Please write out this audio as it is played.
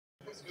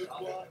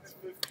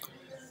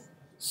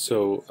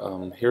So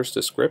here's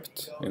the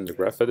script in the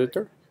graph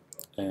editor,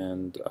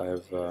 and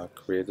I've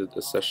created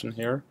a session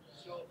here.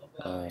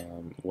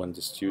 When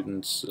the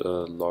students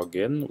log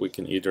in, we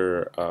can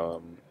either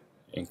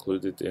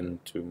include it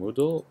into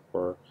Moodle,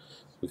 or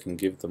we can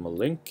give them a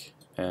link,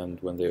 and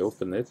when they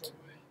open it,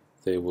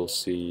 they will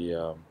see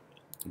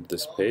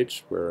this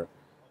page where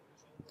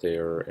they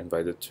are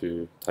invited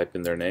to type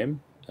in their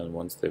name, and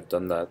once they've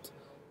done that,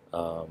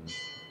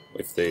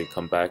 if they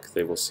come back,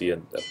 they will see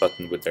a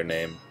button with their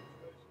name.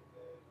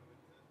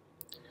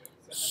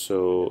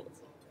 So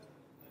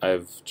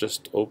I've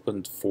just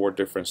opened 4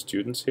 different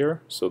students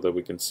here so that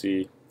we can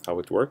see how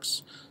it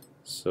works.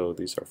 So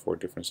these are 4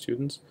 different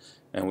students,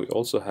 and we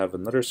also have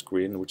another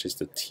screen, which is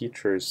the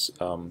teacher's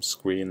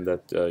screen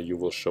that you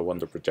will show on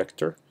the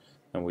projector,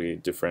 and we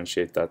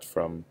differentiate that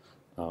from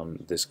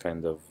this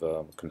kind of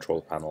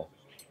control panel.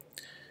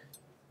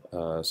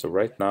 So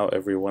right now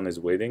everyone is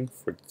waiting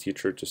for the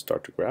teacher to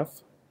start the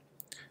graph,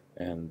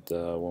 and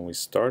when we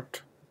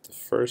start the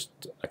first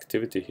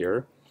activity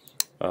here,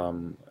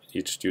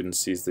 each student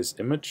sees this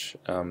image.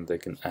 They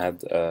can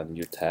add a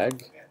new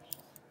tag,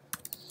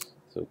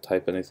 so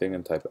type anything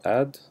and type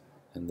add,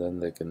 and then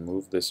they can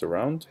move this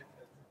around,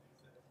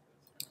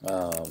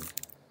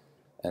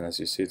 and as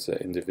you see, it's an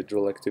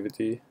individual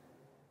activity.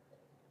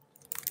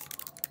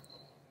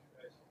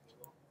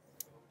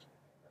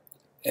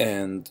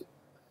 And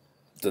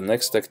the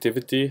next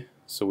activity,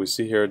 so we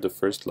see here the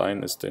first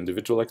line is the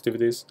individual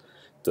activities,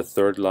 the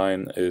third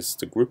line is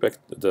the group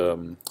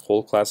the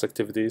whole class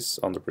activities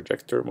on the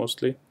projector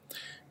mostly.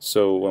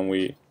 So when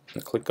we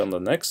click on the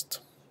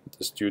next,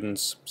 the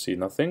students see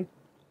nothing,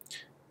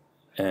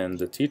 and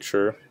the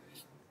teacher,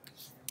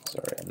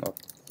 sorry, I'm not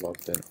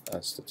logged in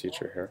as the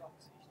teacher here.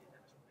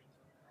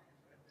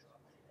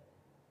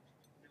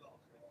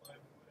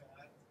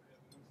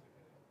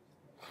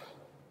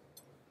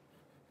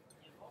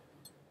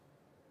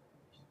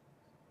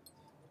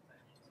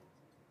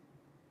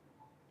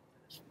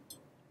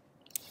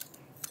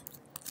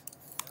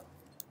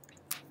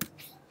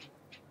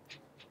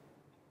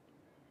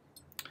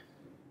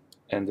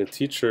 And the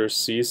teacher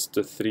sees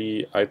the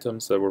 3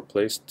 items that were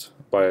placed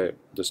by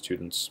the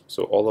students.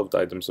 So all of the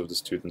items of the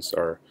students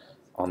are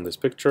on this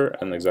picture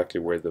and exactly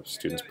where the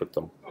students put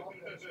them.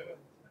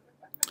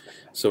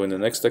 So in the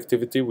next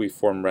activity we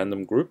form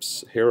random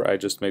groups. Here I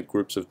just made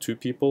groups of 2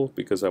 people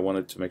because I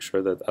wanted to make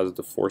sure that out of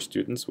the 4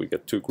 students we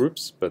get 2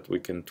 groups, but we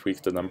can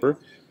tweak the number.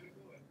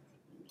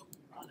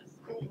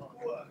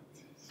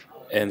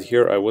 And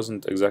here I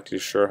wasn't exactly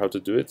sure how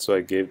to do it, so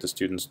I gave the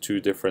students 2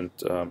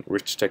 different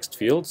rich text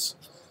fields.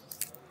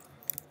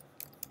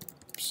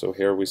 So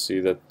here we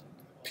see that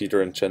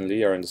Peter and Chen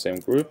Li are in the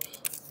same group,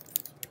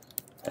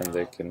 and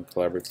they can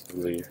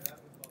collaboratively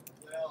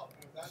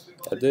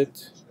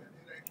edit.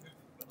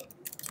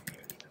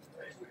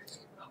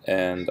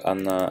 And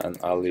Anna and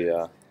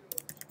Alia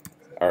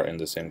are in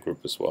the same group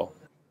as well.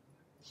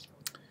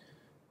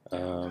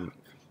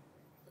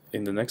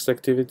 In the next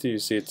activity, you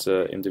see it's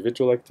an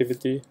individual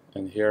activity,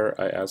 and here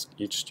I ask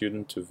each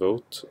student to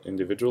vote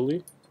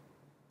individually.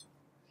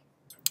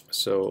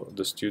 So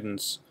the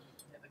students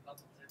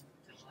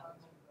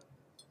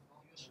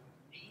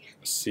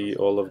see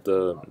all of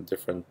the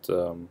different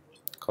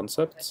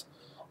concepts,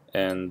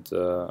 and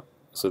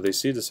so they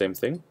see the same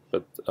thing,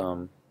 but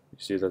you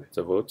see that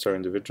the votes are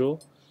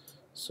individual.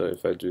 So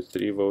if I do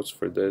 3 votes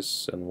for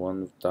this and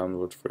 1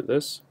 downvote for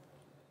this,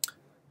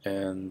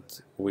 and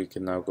we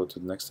can now go to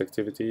the next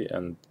activity,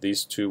 and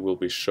these 2 will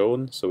be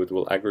shown, so it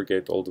will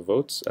aggregate all the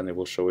votes and it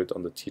will show it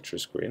on the teacher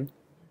screen.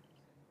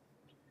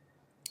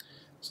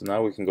 So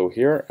now we can go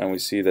here and we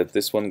see that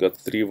this one got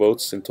 3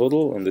 votes in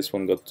total and this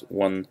one got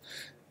 1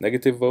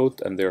 negative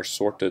vote, and they are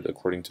sorted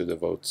according to the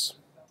votes.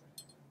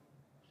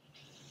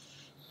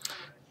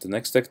 The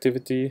next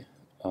activity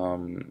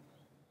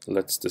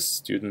lets the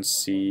students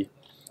see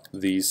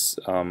these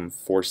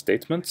 4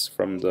 statements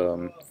from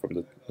the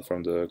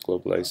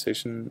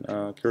globalization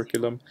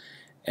curriculum,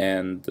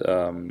 and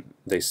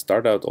they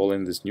start out all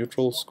in this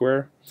neutral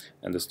square,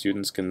 and the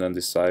students can then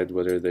decide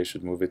whether they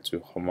should move it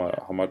to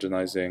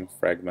homogenizing,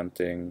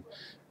 fragmenting,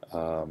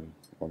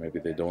 or maybe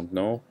they don't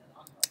know.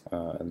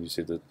 And you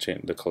see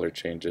the color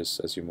changes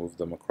as you move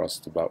them across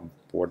the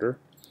border.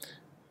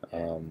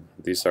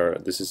 This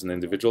is an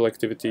individual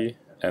activity,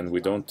 and we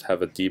don't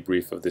have a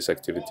debrief of this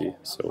activity.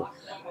 So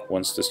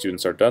once the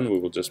students are done, we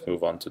will just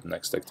move on to the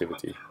next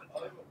activity.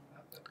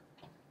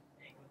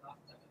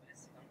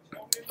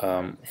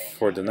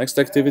 For the next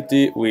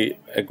activity, we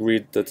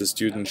agreed that the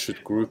students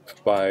should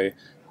group by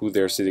who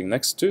they're sitting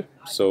next to.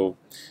 So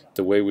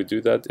the way we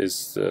do that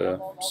is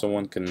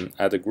someone can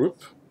add a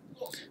group,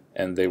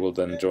 and they will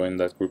then join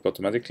that group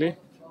automatically.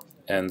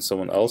 And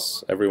someone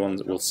else, everyone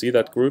will see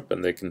that group,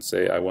 and they can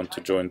say, I want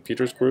to join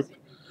Peter's group,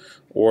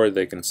 or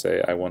they can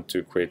say, I want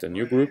to create a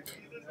new group.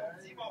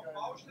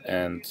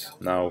 And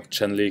now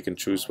Chen Li can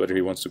choose whether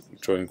he wants to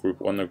join group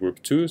 1 or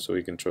group 2, so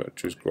he can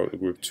choose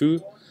group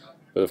 2.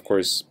 But of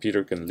course,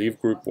 Peter can leave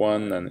group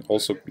 1 and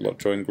also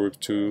join group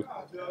 2,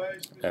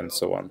 and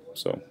so on.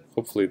 So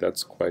hopefully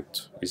that's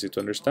quite easy to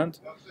understand.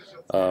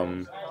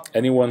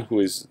 Anyone who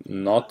is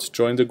not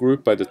joined the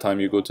group by the time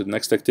you go to the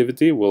next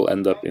activity will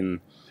end up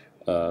in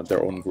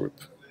their own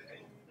group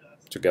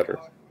together.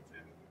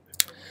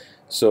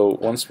 So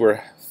once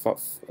we're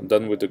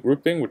done with the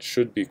grouping, which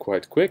should be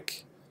quite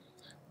quick,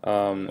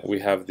 we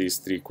have these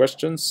 3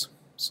 questions.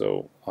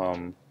 So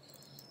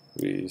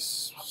we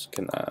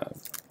can add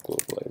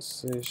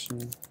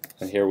globalization,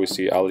 and here we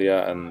see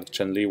Alia and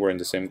Chen Li were in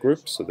the same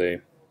group, so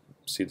they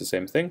see the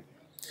same thing.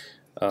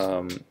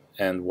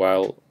 And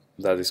while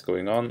that is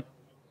going on,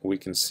 we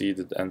can see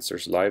the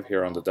answers live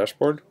here on the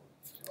dashboard.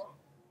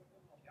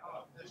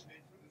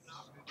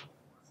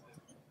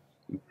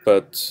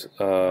 But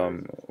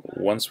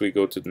once we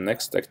go to the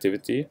next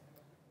activity,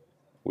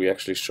 we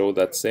actually show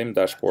that same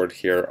dashboard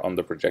here on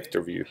the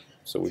projector view,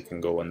 so we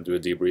can go and do a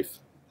debrief.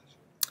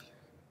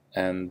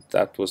 And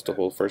that was the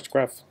whole first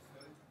graph.